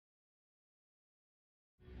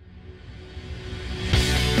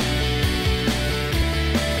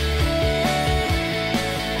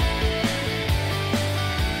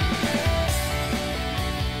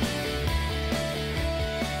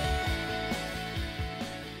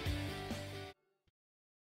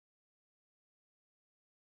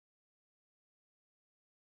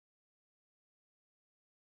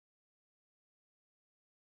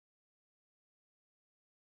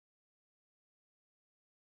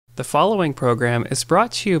The following program is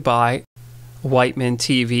brought to you by Whiteman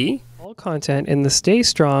TV. All content in the Stay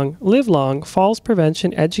Strong, Live Long Falls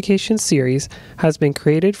Prevention Education series has been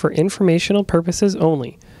created for informational purposes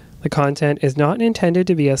only. The content is not intended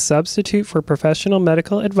to be a substitute for professional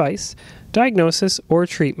medical advice, diagnosis, or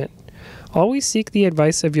treatment. Always seek the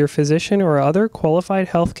advice of your physician or other qualified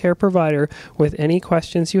healthcare provider with any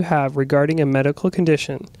questions you have regarding a medical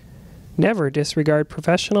condition. Never disregard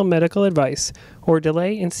professional medical advice or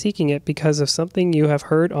delay in seeking it because of something you have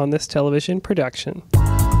heard on this television production.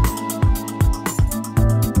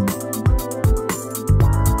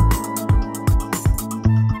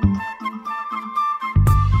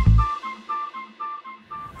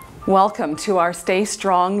 Welcome to our Stay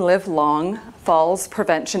Strong, Live Long Falls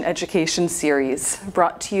Prevention Education series,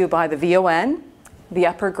 brought to you by the VON, the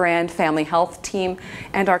Upper Grand Family Health Team,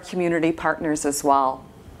 and our community partners as well.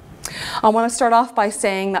 I want to start off by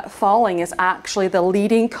saying that falling is actually the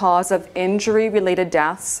leading cause of injury-related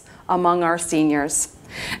deaths among our seniors,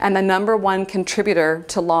 and the #1 contributor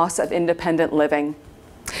to loss of independent living.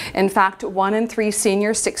 In fact, 1 in 3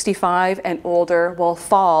 seniors 65 and older will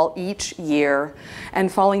fall each year,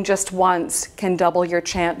 and falling just once can double your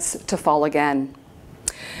chance to fall again.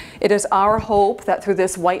 It is our hope that through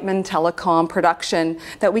this Whiteman Telecom production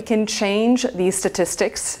that we can change these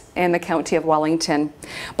statistics in the County of Wellington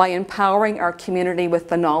by empowering our community with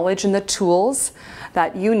the knowledge and the tools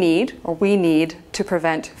that you need, or we need, to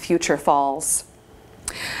prevent future falls.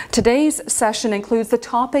 Today's session includes the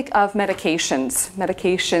topic of medications,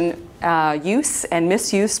 medication use and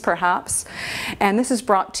misuse perhaps, and this is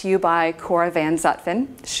brought to you by Cora Van Zutphen.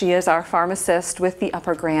 She is our pharmacist with the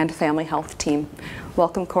Upper Grand Family Health Team.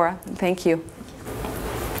 Welcome, Cora, and thank you.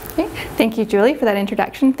 Okay. Thank you, Julie, for that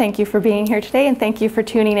introduction. Thank you for being here today, and thank you for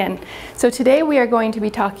tuning in. So today we are going to be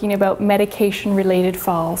talking about medication-related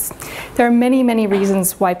falls. There are many, many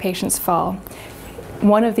reasons why patients fall.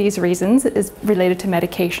 One of these reasons is related to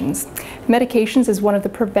medications. Medications is one of the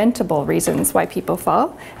preventable reasons why people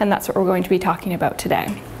fall, and that's what we're going to be talking about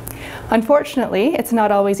today. Unfortunately, it's not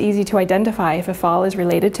always easy to identify if a fall is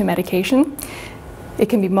related to medication. It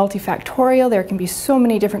can be multifactorial, there can be so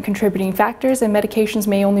many different contributing factors, and medications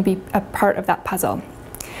may only be a part of that puzzle.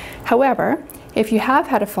 However, if you have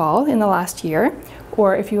had a fall in the last year,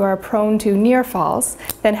 or if you are prone to near falls,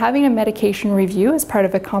 then having a medication review as part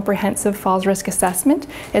of a comprehensive falls risk assessment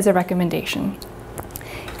is a recommendation.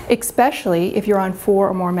 Especially if you're on 4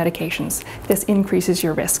 or more medications. This increases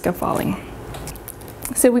your risk of falling.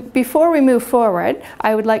 So before we move forward,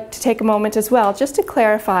 I would like to take a moment as well just to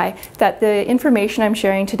clarify that the information I'm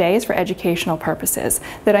sharing today is for educational purposes,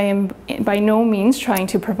 that I am by no means trying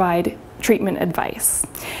to provide treatment advice.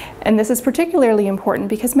 And this is particularly important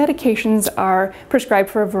because medications are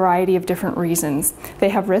prescribed for a variety of different reasons. They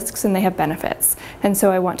have risks and they have benefits. And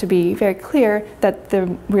so I want to be very clear that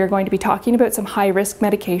we are going to be talking about some high-risk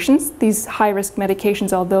medications. These high-risk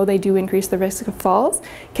medications, although they do increase the risk of falls,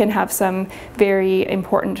 can have some very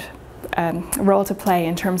important role to play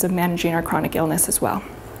in terms of managing our chronic illness as well.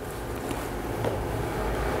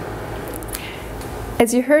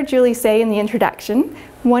 As you heard Julie say in the introduction,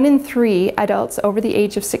 1 in 3 adults over the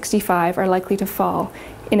age of 65 are likely to fall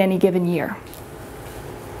in any given year.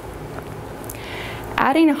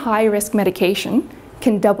 Adding a high-risk medication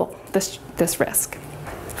can double this risk.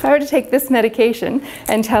 If I were to take this medication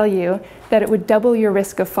and tell you that it would double your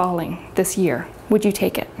risk of falling this year, would you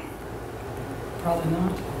take it? Probably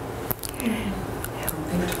not.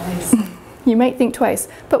 Think twice. You might think twice.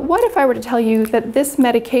 But what if I were to tell you that this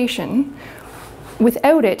medication,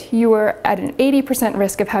 without it, you were at an 80%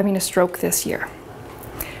 risk of having a stroke this year.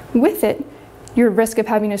 With it, your risk of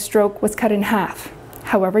having a stroke was cut in half.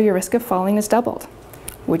 However, your risk of falling is doubled.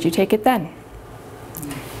 Would you take it then?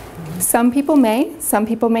 Some people may, some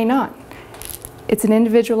people may not. It's an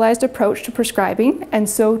individualized approach to prescribing, and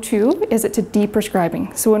so too is it to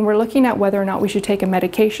deprescribing. So when we're looking at whether or not we should take a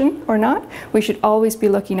medication or not, we should always be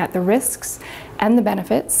looking at the risks and the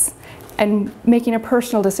benefits and making a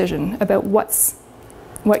personal decision about what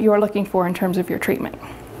you're looking for in terms of your treatment.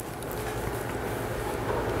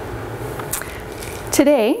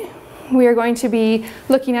 Today, we are going to be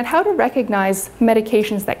looking at how to recognize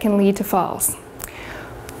medications that can lead to falls.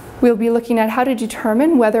 We'll be looking at how to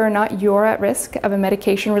determine whether or not you're at risk of a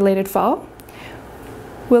medication-related fall.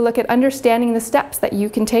 We'll look at understanding the steps that you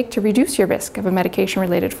can take to reduce your risk of a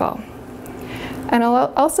medication-related fall. And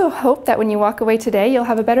I'll also hope that when you walk away today, you'll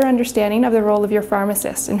have a better understanding of the role of your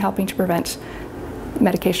pharmacist in helping to prevent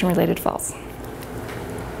medication-related falls.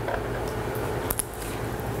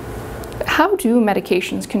 How do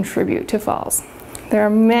medications contribute to falls? There are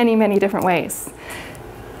many, many different ways.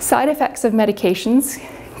 Side effects of medications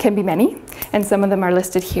can be many, and some of them are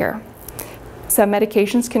listed here. Some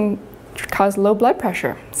medications can cause low blood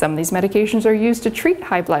pressure. Some of these medications are used to treat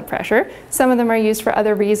high blood pressure. Some of them are used for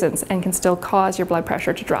other reasons and can still cause your blood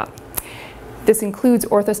pressure to drop. This includes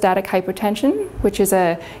orthostatic hypotension, which is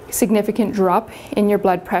a significant drop in your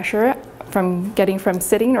blood pressure from getting from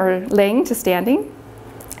sitting or laying to standing.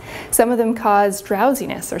 Some of them cause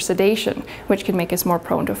drowsiness or sedation, which can make us more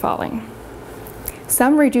prone to falling.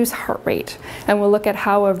 Some reduce heart rate, and we'll look at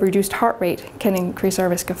how a reduced heart rate can increase our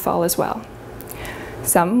risk of fall as well.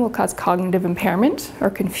 Some will cause cognitive impairment or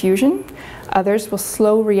confusion. Others will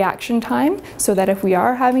slow reaction time so that if we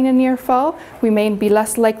are having a near fall, we may be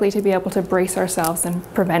less likely to be able to brace ourselves and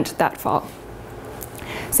prevent that fall.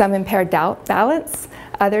 Some impair balance,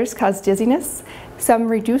 others cause dizziness, some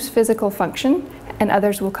reduce physical function, and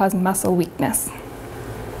others will cause muscle weakness.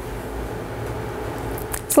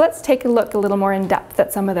 So let's take a look a little more in depth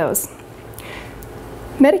at some of those.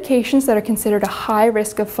 Medications that are considered a high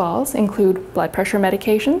risk of falls include blood pressure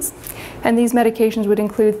medications, and these medications would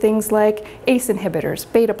include things like ACE inhibitors,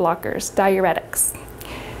 beta blockers, diuretics.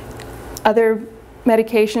 Other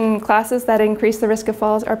medication classes that increase the risk of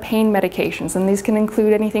falls are pain medications, and these can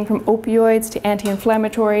include anything from opioids to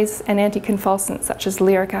anti-inflammatories and anticonvulsants such as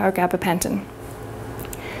Lyrica or gabapentin.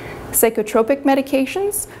 Psychotropic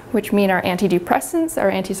medications, which mean our antidepressants,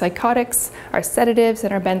 our antipsychotics, our sedatives,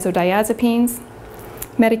 and our benzodiazepines.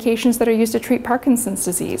 Medications that are used to treat Parkinson's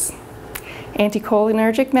disease.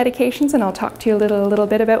 Anticholinergic medications, and I'll talk to you a little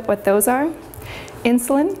bit about what those are.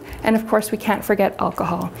 Insulin, and of course we can't forget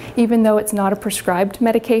alcohol. Even though it's not a prescribed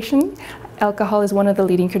medication, alcohol is one of the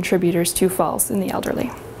leading contributors to falls in the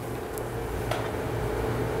elderly.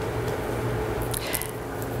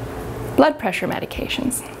 Blood pressure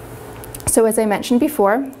medications. So as I mentioned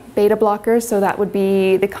before, beta blockers, so that would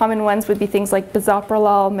be, the common ones would be things like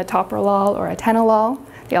bisoprolol, metoprolol, or atenolol.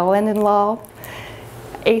 They all end in lol.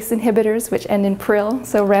 ACE inhibitors, which end in pril,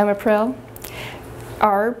 so ramipril.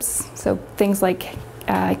 ARBs, so things like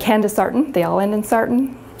candesartan, they all end in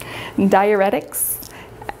sartan. Diuretics,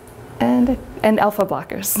 and alpha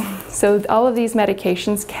blockers. So all of these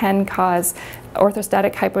medications can cause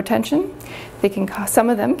orthostatic hypotension. They can some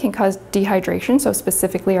of them can cause dehydration, so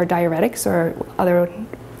specifically our diuretics, or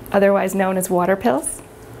otherwise known as water pills,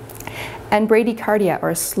 and bradycardia,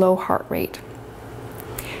 or a slow heart rate.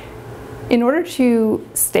 In order to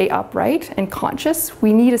stay upright and conscious,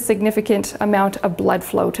 we need a significant amount of blood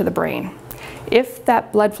flow to the brain. If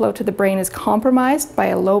that blood flow to the brain is compromised by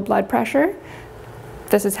a low blood pressure,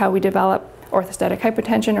 this is how we develop orthostatic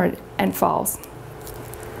hypotension and falls.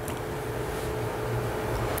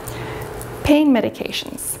 Pain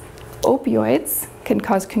medications. Opioids can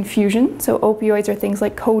cause confusion, so opioids are things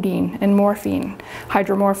like codeine and morphine,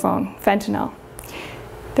 hydromorphone, fentanyl.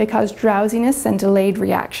 They cause drowsiness and delayed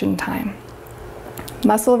reaction time.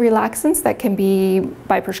 Muscle relaxants that can be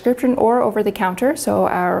by prescription or over the counter, so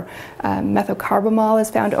our methocarbamol is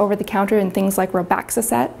found over the counter in things like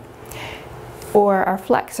Robaxacet, or our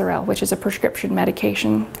Flexeril, which is a prescription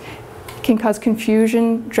medication, can cause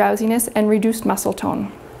confusion, drowsiness, and reduced muscle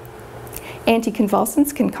tone.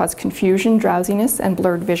 Anticonvulsants can cause confusion, drowsiness, and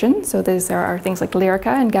blurred vision, so these are things like Lyrica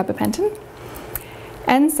and gabapentin.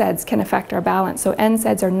 NSAIDs can affect our balance, so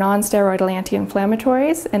NSAIDs are non-steroidal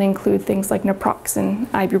anti-inflammatories and include things like naproxen,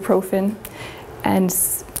 ibuprofen, and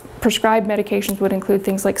prescribed medications would include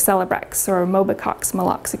things like Celebrex or Mobicox,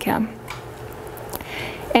 meloxicam.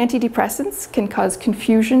 Antidepressants can cause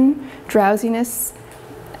confusion, drowsiness,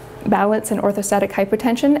 balance, and orthostatic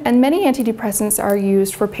hypotension, and many antidepressants are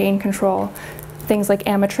used for pain control. Things like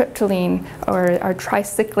amitriptyline or our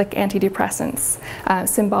tricyclic antidepressants.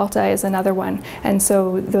 Cymbalta is another one, and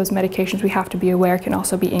so those medications we have to be aware can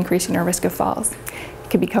also be increasing our risk of falls. It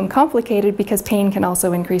can become complicated because pain can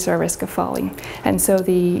also increase our risk of falling, and so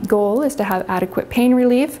the goal is to have adequate pain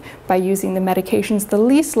relief by using the medications the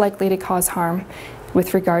least likely to cause harm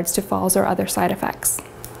with regards to falls or other side effects.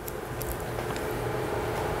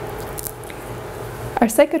 Our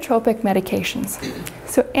psychotropic medications.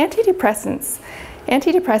 So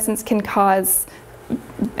antidepressants can cause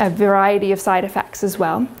a variety of side effects as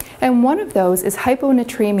well. And one of those is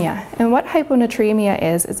hyponatremia. And what hyponatremia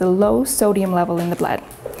is a low sodium level in the blood.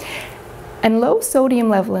 And low sodium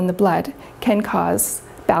level in the blood can cause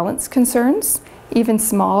balance concerns. Even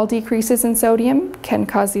small decreases in sodium can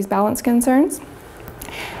cause these balance concerns.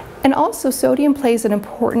 And also sodium plays an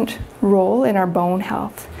important role in our bone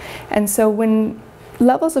health. And so when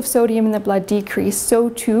levels of sodium in the blood decrease, so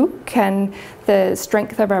too can the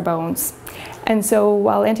strength of our bones. And so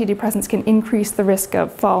while antidepressants can increase the risk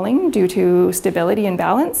of falling due to stability and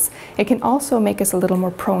balance, it can also make us a little more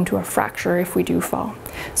prone to a fracture if we do fall.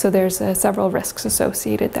 So there's several risks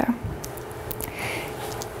associated there.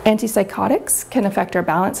 Antipsychotics can affect our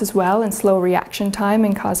balance as well and slow reaction time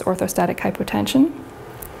and cause orthostatic hypotension.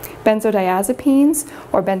 Benzodiazepines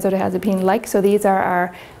or benzodiazepine-like, so these are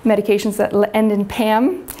our medications that end in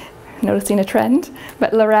PAM, noticing a trend,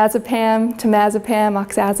 but lorazepam, temazepam,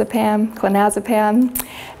 oxazepam, clonazepam,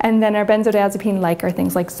 and then our benzodiazepine-like are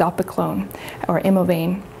things like zopiclone or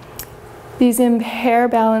imovane. These impair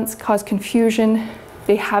balance, cause confusion.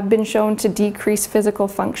 They have been shown to decrease physical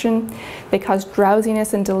function. They cause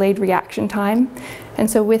drowsiness and delayed reaction time. And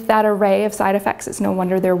so with that array of side effects, it's no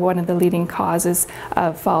wonder they're one of the leading causes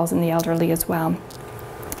of falls in the elderly as well.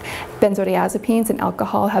 Benzodiazepines and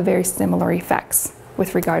alcohol have very similar effects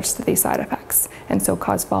with regards to these side effects, and so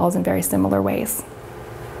cause falls in very similar ways.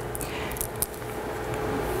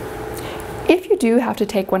 If you do have to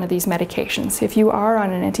take one of these medications, if you are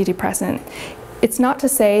on an antidepressant, it's not to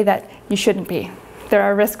say that you shouldn't be. There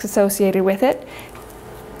are risks associated with it.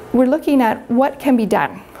 We're looking at what can be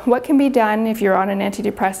done. What can be done if you're on an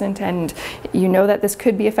antidepressant and you know that this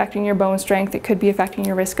could be affecting your bone strength, it could be affecting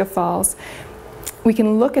your risk of falls. We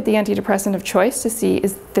can look at the antidepressant of choice to see,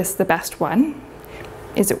 is this the best one?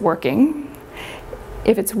 Is it working?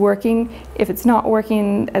 If it's working, if it's not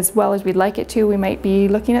working as well as we'd like it to, we might be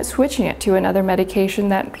looking at switching it to another medication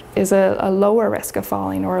that is a lower risk of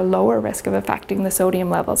falling or a lower risk of affecting the sodium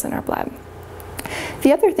levels in our blood.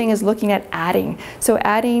 The other thing is looking at adding. So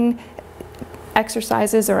adding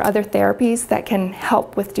exercises or other therapies that can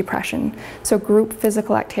help with depression. So group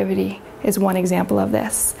physical activity is one example of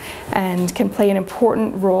this and can play an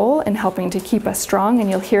important role in helping to keep us strong, and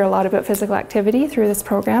you'll hear a lot about physical activity through this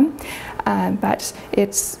program, but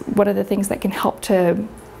it's one of the things that can help to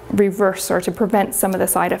reverse or to prevent some of the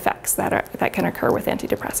side effects that can occur with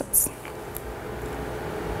antidepressants.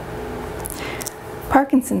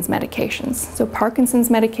 Parkinson's medications. So Parkinson's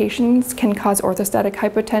medications can cause orthostatic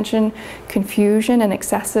hypotension, confusion, and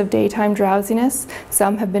excessive daytime drowsiness.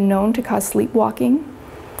 Some have been known to cause sleepwalking.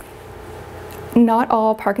 Not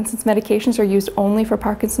all Parkinson's medications are used only for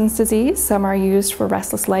Parkinson's disease. Some are used for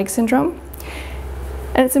restless leg syndrome.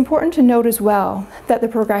 And it's important to note as well that the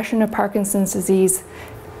progression of Parkinson's disease,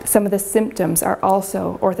 some of the symptoms are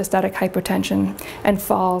also orthostatic hypotension, and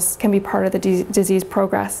falls can be part of the disease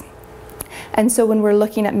progress. And so when we're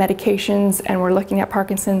looking at medications and we're looking at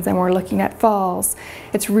Parkinson's and we're looking at falls,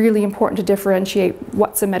 it's really important to differentiate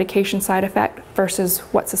what's a medication side effect versus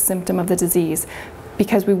what's a symptom of the disease,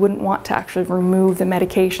 because we wouldn't want to actually remove the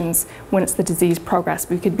medications when it's the disease progress.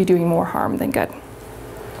 We could be doing more harm than good.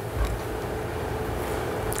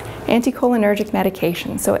 Anticholinergic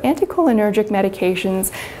medications. So anticholinergic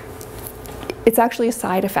medications, it's actually a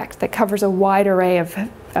side effect that covers a wide array of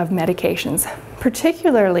medications.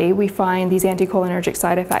 Particularly, we find these anticholinergic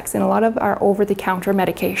side effects in a lot of our over-the-counter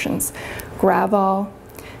medications. Gravol,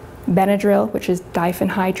 Benadryl, which is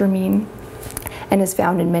diphenhydramine, and is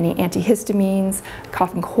found in many antihistamines,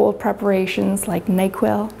 cough and cold preparations like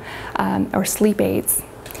NyQuil, or sleep aids,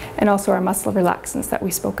 and also our muscle relaxants that we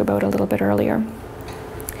spoke about a little bit earlier.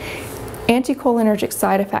 Anticholinergic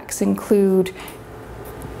side effects include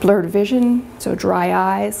blurred vision, so dry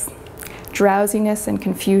eyes, drowsiness and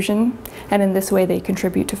confusion, and in this way they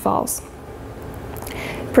contribute to falls.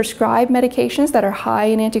 Prescribed medications that are high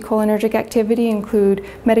in anticholinergic activity include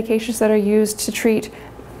medications that are used to treat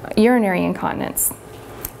urinary incontinence,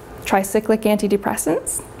 tricyclic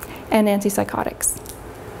antidepressants, and antipsychotics.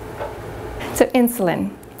 So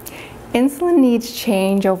insulin. Insulin needs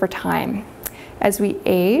change over time. As we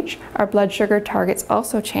age, our blood sugar targets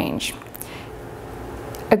also change.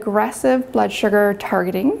 Aggressive blood sugar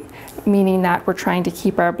targeting, meaning that we're trying to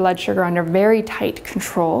keep our blood sugar under very tight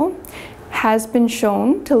control, has been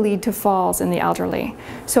shown to lead to falls in the elderly.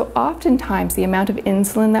 So oftentimes the amount of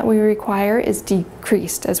insulin that we require is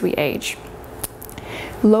decreased as we age.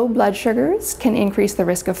 Low blood sugars can increase the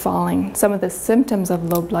risk of falling. Some of the symptoms of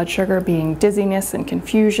low blood sugar being dizziness and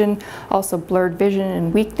confusion, also blurred vision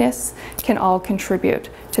and weakness, can all contribute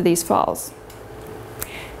to these falls.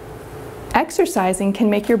 Exercising can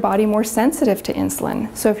make your body more sensitive to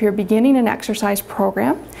insulin. So if you're beginning an exercise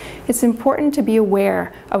program, it's important to be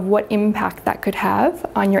aware of what impact that could have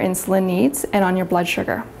on your insulin needs and on your blood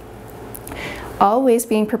sugar. Always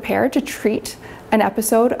being prepared to treat an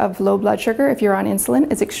episode of low blood sugar, if you're on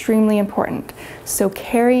insulin, is extremely important. So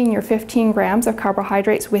carrying your 15 grams of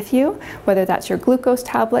carbohydrates with you, whether that's your glucose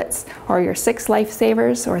tablets or your 6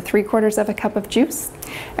 lifesavers or 3/4 of a cup of juice,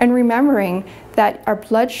 and remembering that our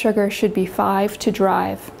blood sugar should be 5 to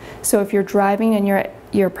drive. So if you're driving and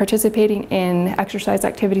you're participating in exercise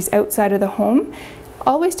activities outside of the home,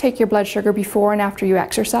 always take your blood sugar before and after you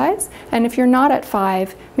exercise. And if you're not at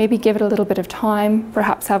 5, maybe give it a little bit of time,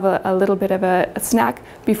 perhaps have a little bit of a snack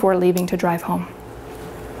before leaving to drive home.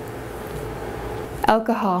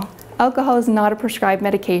 Alcohol. Alcohol is not a prescribed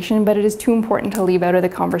medication, but it is too important to leave out of the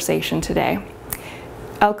conversation today.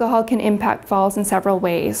 Alcohol can impact falls in several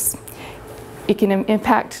ways. It can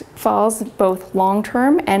impact falls both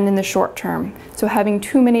long-term and in the short term. So having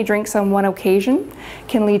too many drinks on one occasion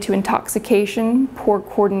can lead to intoxication, poor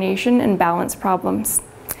coordination, and balance problems.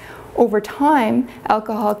 Over time,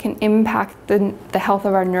 alcohol can impact the health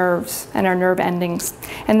of our nerves and our nerve endings,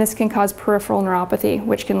 and this can cause peripheral neuropathy,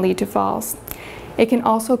 which can lead to falls. It can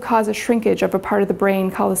also cause a shrinkage of a part of the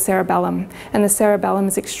brain called the cerebellum, and the cerebellum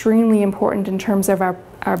is extremely important in terms of our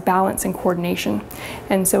balance and coordination.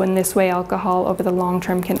 And so in this way, alcohol over the long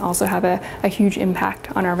term can also have a huge impact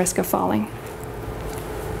on our risk of falling.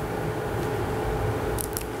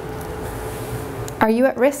 Are you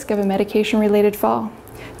at risk of a medication-related fall?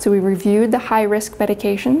 So we reviewed the high-risk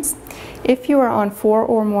medications. If you are on 4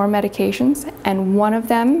 or more medications, and one of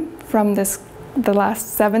them from the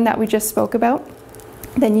last 7 that we just spoke about,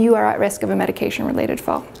 then you are at risk of a medication-related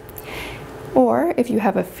fall. Or if you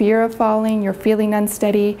have a fear of falling, you're feeling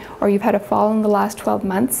unsteady, or you've had a fall in the last 12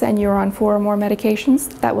 months and you're on 4 or more medications,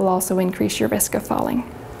 that will also increase your risk of falling.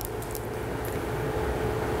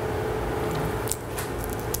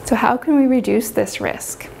 So how can we reduce this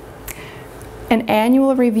risk? An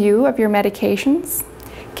annual review of your medications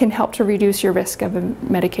can help to reduce your risk of a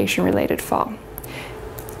medication-related fall.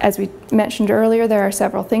 As we mentioned earlier, there are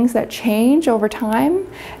several things that change over time,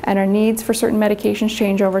 and our needs for certain medications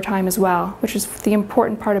change over time as well, which is the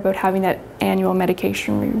important part about having that annual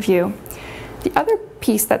medication review. The other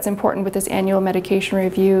piece that's important with this annual medication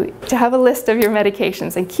review is to have a list of your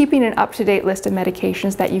medications and keeping an up-to-date list of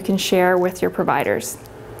medications that you can share with your providers.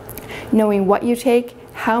 Knowing what you take,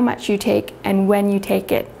 how much you take, and when you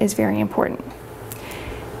take it is very important.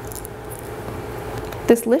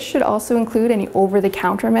 This list should also include any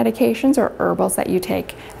over-the-counter medications or herbals that you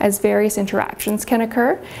take, as various interactions can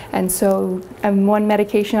occur, and so one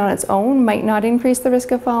medication on its own might not increase the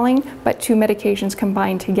risk of falling, but 2 medications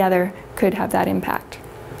combined together could have that impact.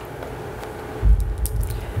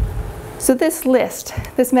 So this list,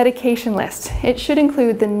 this medication list, it should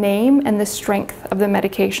include the name and the strength of the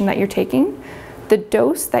medication that you're taking, the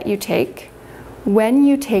dose that you take, when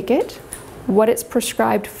you take it, what it's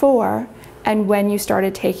prescribed for, and when you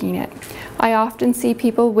started taking it. I often see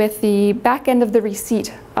people with the back end of the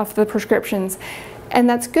receipt of the prescriptions, and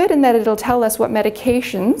that's good in that it'll tell us what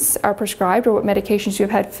medications are prescribed or what medications you've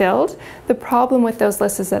had filled. The problem with those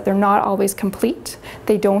lists is that they're not always complete.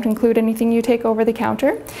 They don't include anything you take over the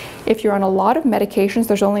counter. If you're on a lot of medications,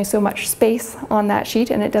 there's only so much space on that sheet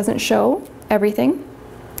and it doesn't show everything.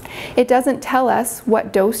 It doesn't tell us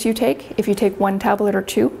what dose you take, if you take 1 tablet or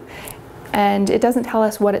 2. And it doesn't tell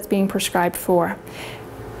us what it's being prescribed for.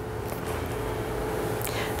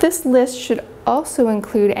 This list should also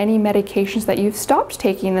include any medications that you've stopped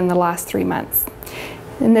taking in the last 3 months.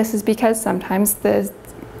 And this is because sometimes the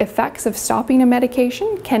effects of stopping a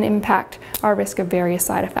medication can impact our risk of various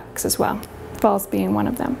side effects as well, falls being one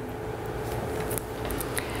of them.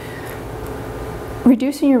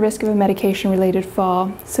 Reducing your risk of a medication-related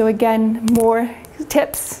fall. So again, more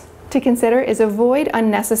tips to consider is avoid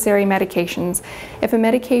unnecessary medications. If a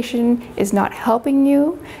medication is not helping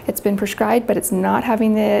you, it's been prescribed but it's not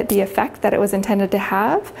having the effect that it was intended to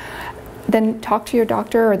have, then talk to your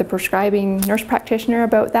doctor or the prescribing nurse practitioner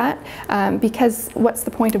about that, because what's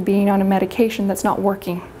the point of being on a medication that's not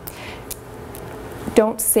working?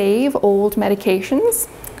 Don't save old medications.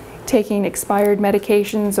 Taking expired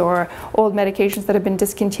medications or old medications that have been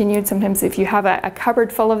discontinued, sometimes if you have a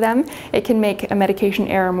cupboard full of them, it can make a medication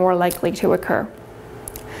error more likely to occur.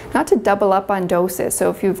 Not to double up on doses. So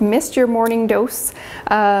if you've missed your morning dose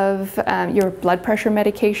of your blood pressure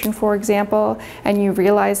medication, for example, and you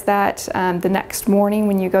realize that the next morning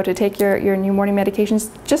when you go to take your new morning medications,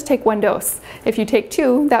 just take 1 dose. If you take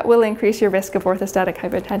 2, that will increase your risk of orthostatic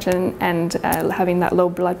hypotension and having that low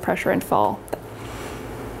blood pressure and fall.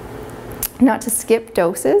 Not to skip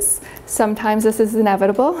doses. Sometimes this is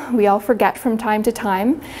inevitable. We all forget from time to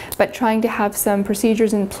time, but trying to have some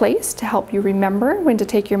procedures in place to help you remember when to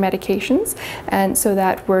take your medications, and so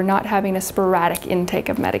that we're not having a sporadic intake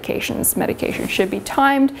of medications. Medications should be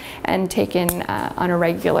timed and taken on a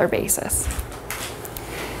regular basis.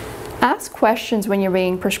 Ask questions when you're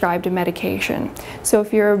being prescribed a medication. So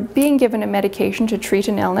if you're being given a medication to treat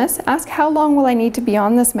an illness, ask, how long will I need to be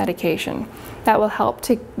on this medication? That will help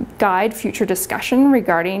to guide future discussion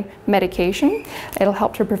regarding medication. It'll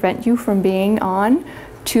help to prevent you from being on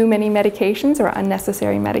too many medications or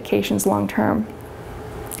unnecessary medications long term.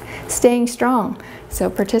 Staying strong, so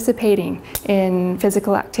participating in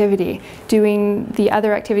physical activity, doing the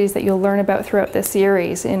other activities that you'll learn about throughout this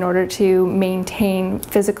series in order to maintain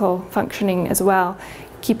physical functioning as well.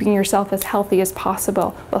 Keeping yourself as healthy as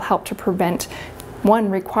possible will help to prevent, one,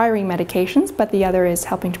 requiring medications, but the other is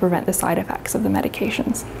helping to prevent the side effects of the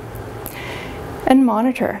medications. And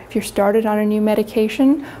monitor. If you're started on a new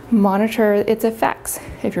medication, monitor its effects.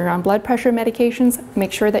 If you're on blood pressure medications,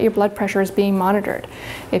 make sure that your blood pressure is being monitored.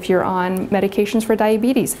 If you're on medications for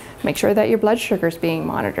diabetes, make sure that your blood sugar is being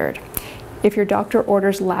monitored. If your doctor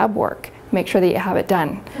orders lab work, make sure that you have it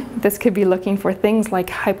done. This could be looking for things like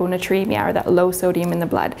hyponatremia, or that low sodium in the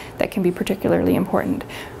blood that can be particularly important.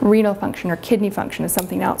 Renal function or kidney function is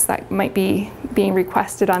something else that might be being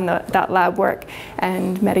requested on that lab work,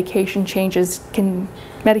 and medication needs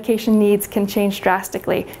can change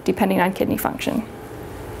drastically depending on kidney function.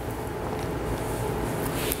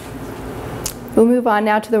 We'll move on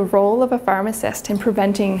now to the role of a pharmacist in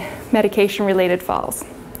preventing medication-related falls.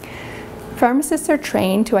 Pharmacists are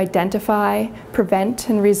trained to identify, prevent,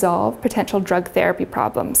 and resolve potential drug therapy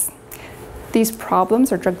problems. These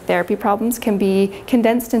problems, or drug therapy problems, can be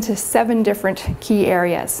condensed into 7 different key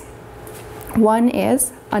areas. One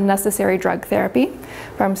is unnecessary drug therapy.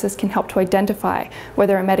 Pharmacists can help to identify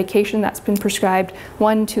whether a medication that's been prescribed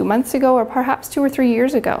 1-2 months ago, or perhaps 2 or 3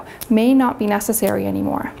 years ago, may not be necessary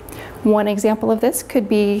anymore. One example of this could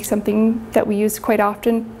be something that we use quite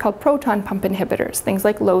often called proton pump inhibitors. Things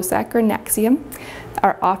like Losec or Nexium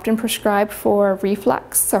are often prescribed for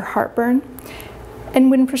reflux or heartburn. And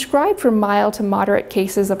when prescribed for mild to moderate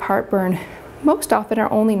cases of heartburn, most often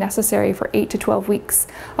are only necessary for 8 to 12 weeks,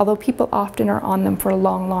 although people often are on them for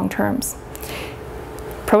long terms.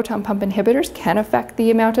 Proton pump inhibitors can affect the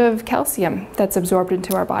amount of calcium that's absorbed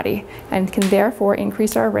into our body and can therefore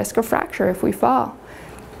increase our risk of fracture if we fall.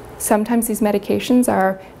 Sometimes these medications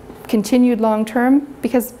are continued long-term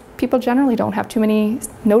because people generally don't have too many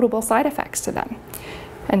notable side effects to them.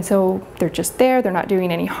 And so they're just there, they're not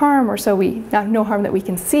doing any harm, or so no harm that we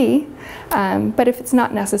can see. But if it's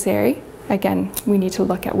not necessary, again, we need to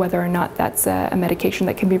look at whether or not that's a medication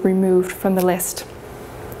that can be removed from the list.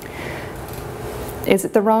 Is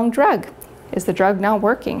it the wrong drug? Is the drug not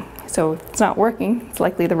working? So if it's not working, it's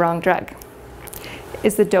likely the wrong drug.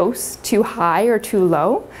 Is the dose too high or too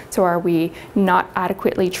low? So are we not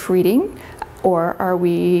adequately treating, or are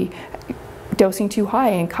we dosing too high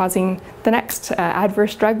and causing the next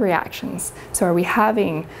adverse drug reactions? So are we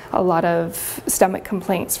having a lot of stomach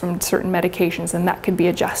complaints from certain medications, and that could be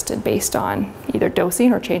adjusted based on either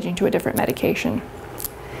dosing or changing to a different medication.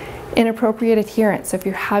 Inappropriate adherence. So if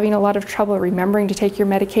you're having a lot of trouble remembering to take your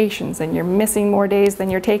medications and you're missing more days than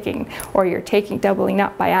you're taking, or you're doubling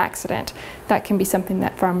up by accident, that can be something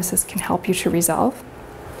that pharmacists can help you to resolve.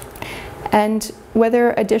 And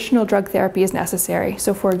whether additional drug therapy is necessary.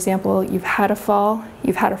 So for example, you've had a fall,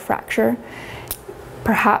 you've had a fracture,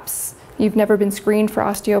 perhaps you've never been screened for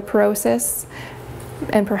osteoporosis,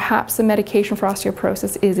 and perhaps the medication for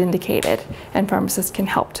osteoporosis is indicated, and pharmacists can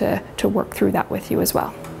help to work through that with you as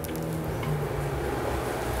well.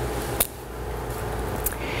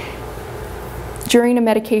 During a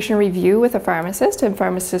medication review with a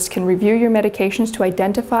pharmacist can review your medications to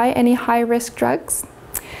identify any high-risk drugs.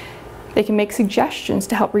 They can make suggestions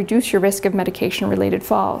to help reduce your risk of medication-related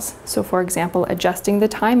falls. So for example, adjusting the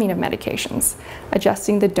timing of medications,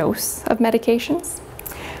 adjusting the dose of medications,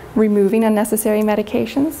 removing unnecessary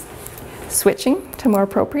medications, switching to more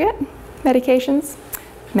appropriate medications,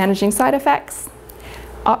 managing side effects,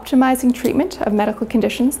 optimizing treatment of medical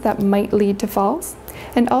conditions that might lead to falls,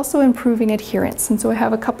 and also improving adherence. And so I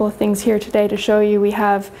have a couple of things here today to show you. We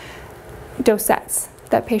have dosettes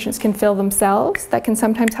that patients can fill themselves that can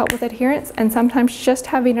sometimes help with adherence, and sometimes just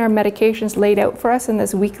having our medications laid out for us in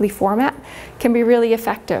this weekly format can be really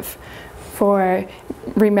effective for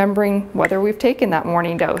remembering whether we've taken that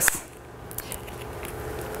morning dose.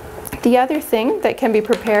 The other thing that can be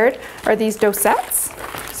prepared are these dosettes.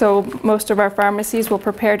 So most of our pharmacies will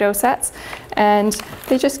prepare dosets, and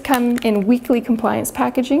they just come in weekly compliance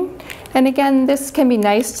packaging. And again, this can be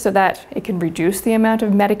nice so that it can reduce the amount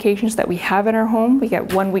of medications that we have in our home. We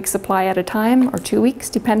get 1 week supply at a time, or 2 weeks,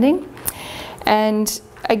 depending. And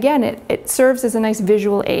again, it serves as a nice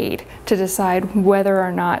visual aid to decide whether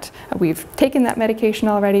or not we've taken that medication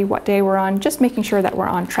already, what day we're on, just making sure that we're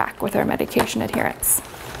on track with our medication adherence.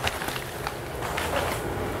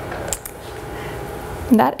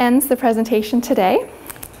 And that ends the presentation today.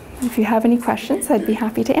 If you have any questions, I'd be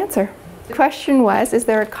happy to answer. The question was, is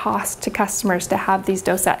there a cost to customers to have these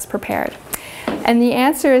dosets prepared? And the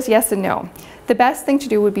answer is yes and no. The best thing to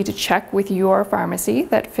do would be to check with your pharmacy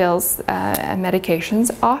that fills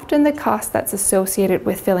medications. Often the cost that's associated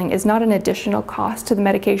with filling is not an additional cost to the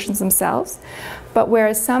medications themselves, but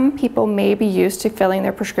whereas some people may be used to filling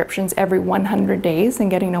their prescriptions every 100 days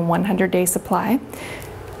and getting a 100-day supply,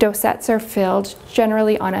 dosets are filled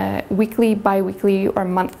generally on a weekly, bi-weekly, or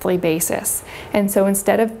monthly basis. And so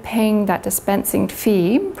instead of paying that dispensing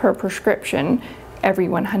fee per prescription every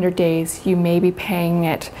 100 days, you may be paying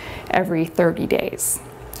it every 30 days.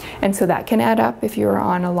 And so that can add up if you're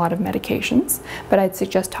on a lot of medications, but I'd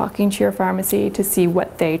suggest talking to your pharmacy to see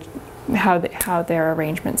what how their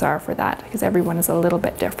arrangements are for that, because everyone is a little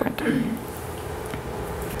bit different.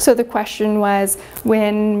 So the question was,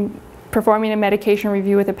 when performing a medication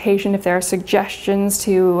review with a patient, if there are suggestions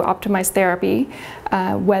to optimize therapy,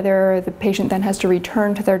 whether the patient then has to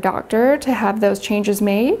return to their doctor to have those changes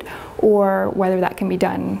made, or whether that can be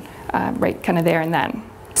done right kind of there and then.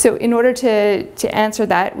 So in order to answer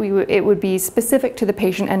that, it would be specific to the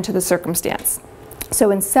patient and to the circumstance.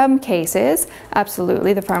 So in some cases,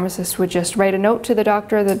 absolutely, the pharmacist would just write a note to the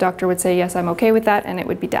doctor would say, yes, I'm okay with that, and it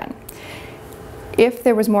would be done. If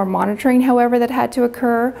there was more monitoring, however, that had to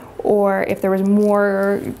occur, or if there was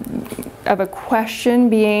more of a question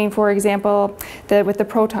being, for example, with the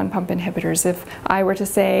proton pump inhibitors, if I were to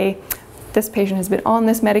say, this patient has been on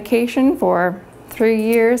this medication for 3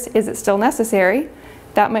 years, is it still necessary?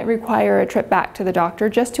 That might require a trip back to the doctor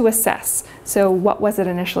just to assess. So what was it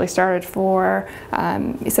initially started for,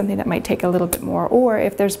 something that might take a little bit more, or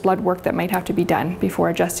if there's blood work that might have to be done before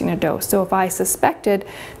adjusting a dose. So if I suspected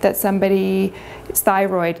that somebody's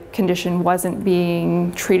thyroid condition wasn't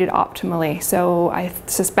being treated optimally, so I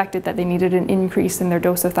suspected that they needed an increase in their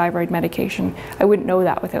dose of thyroid medication, I wouldn't know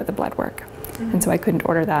that without the blood work. And so I couldn't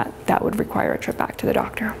order that. That would require a trip back to the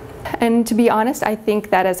doctor. And to be honest, I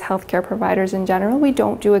think that as healthcare providers in general, we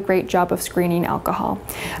don't do a great job of screening alcohol.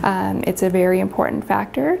 It's a very important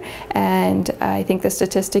factor, and I think the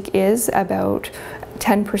statistic is about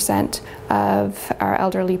 10% of our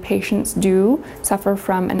elderly patients do suffer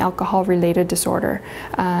from an alcohol-related disorder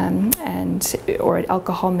or an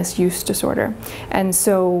alcohol misuse disorder. And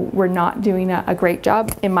so we're not doing a great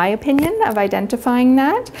job, in my opinion, of identifying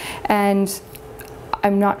that. And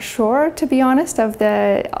I'm not sure, to be honest, of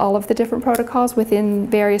all of the different protocols within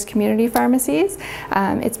various community pharmacies.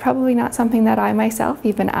 It's probably not something that I myself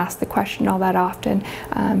even ask the question all that often,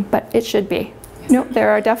 but it should be. No, there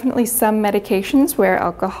are definitely some medications where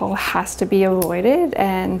alcohol has to be avoided,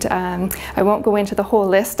 and I won't go into the whole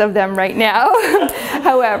list of them right now.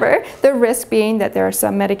 However, the risk being that there are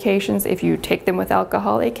some medications, if you take them with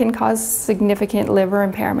alcohol, it can cause significant liver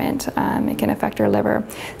impairment. It can affect our liver.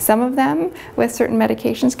 Some of them with certain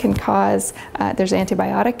medications can cause, there's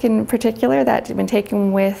antibiotic in particular that when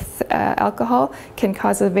taken with alcohol can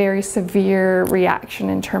cause a very severe reaction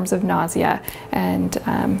in terms of nausea and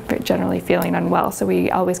generally feeling unwell. So we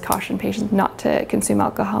always caution patients not to consume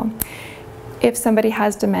alcohol. If somebody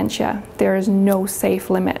has dementia, there is no safe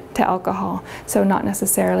limit to alcohol. So not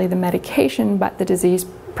necessarily the medication, but the disease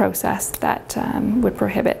process that would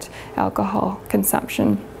prohibit alcohol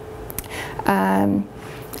consumption. And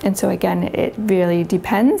so again, it really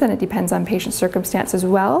depends, and it depends on patient circumstance as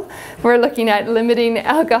well. We're looking at limiting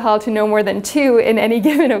alcohol to no more than 2 in any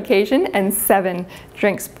given occasion, and 7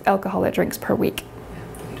 alcoholic drinks per week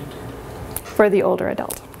for the older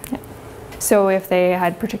adult. Yeah. So if they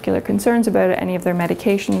had particular concerns about any of their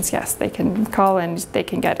medications, yes, they can call and they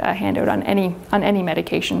can get a handout on any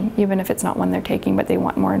medication, even if it's not one they're taking, but they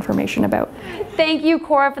want more information about. Thank you,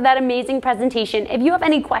 Cora, for that amazing presentation. If you have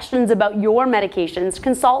any questions about your medications,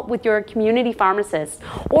 consult with your community pharmacist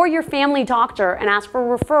or your family doctor and ask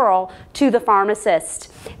for a referral to the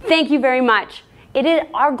pharmacist. Thank you very much.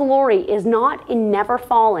 Our glory is not in never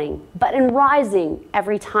falling, but in rising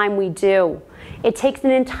every time we do. It takes an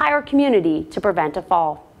entire community to prevent a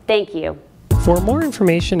fall. Thank you. For more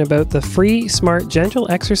information about the free, smart,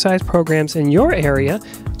 gentle exercise programs in your area,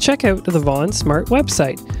 check out the Vaughan Smart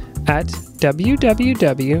website. at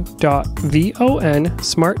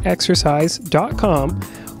www.vonsmartexercise.com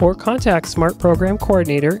or contact SMART Program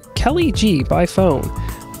Coordinator Kelly G by phone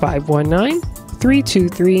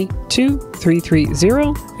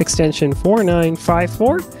 519-323-2330 extension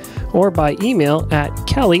 4954 or by email at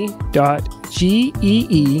kelly.gee@von.ca.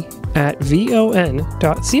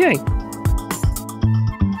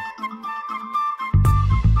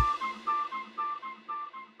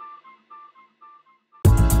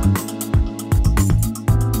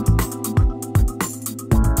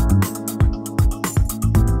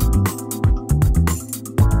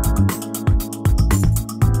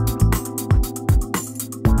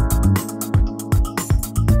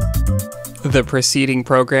 The preceding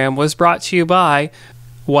program was brought to you by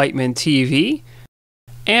Whiteman TV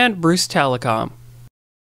and Bruce Telecom.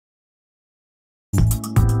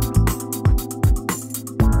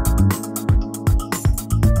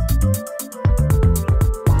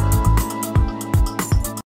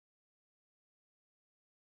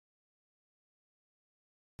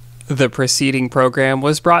 The preceding program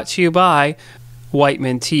was brought to you by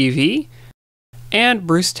Whiteman TV and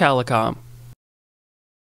Bruce Telecom.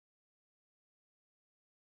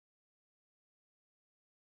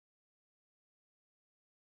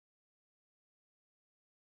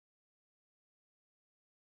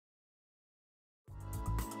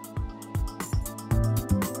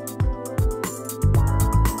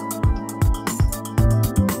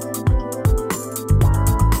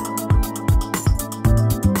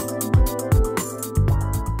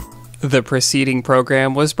 The preceding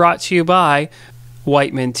program was brought to you by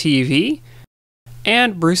Whiteman TV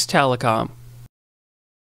and Bruce Telecom.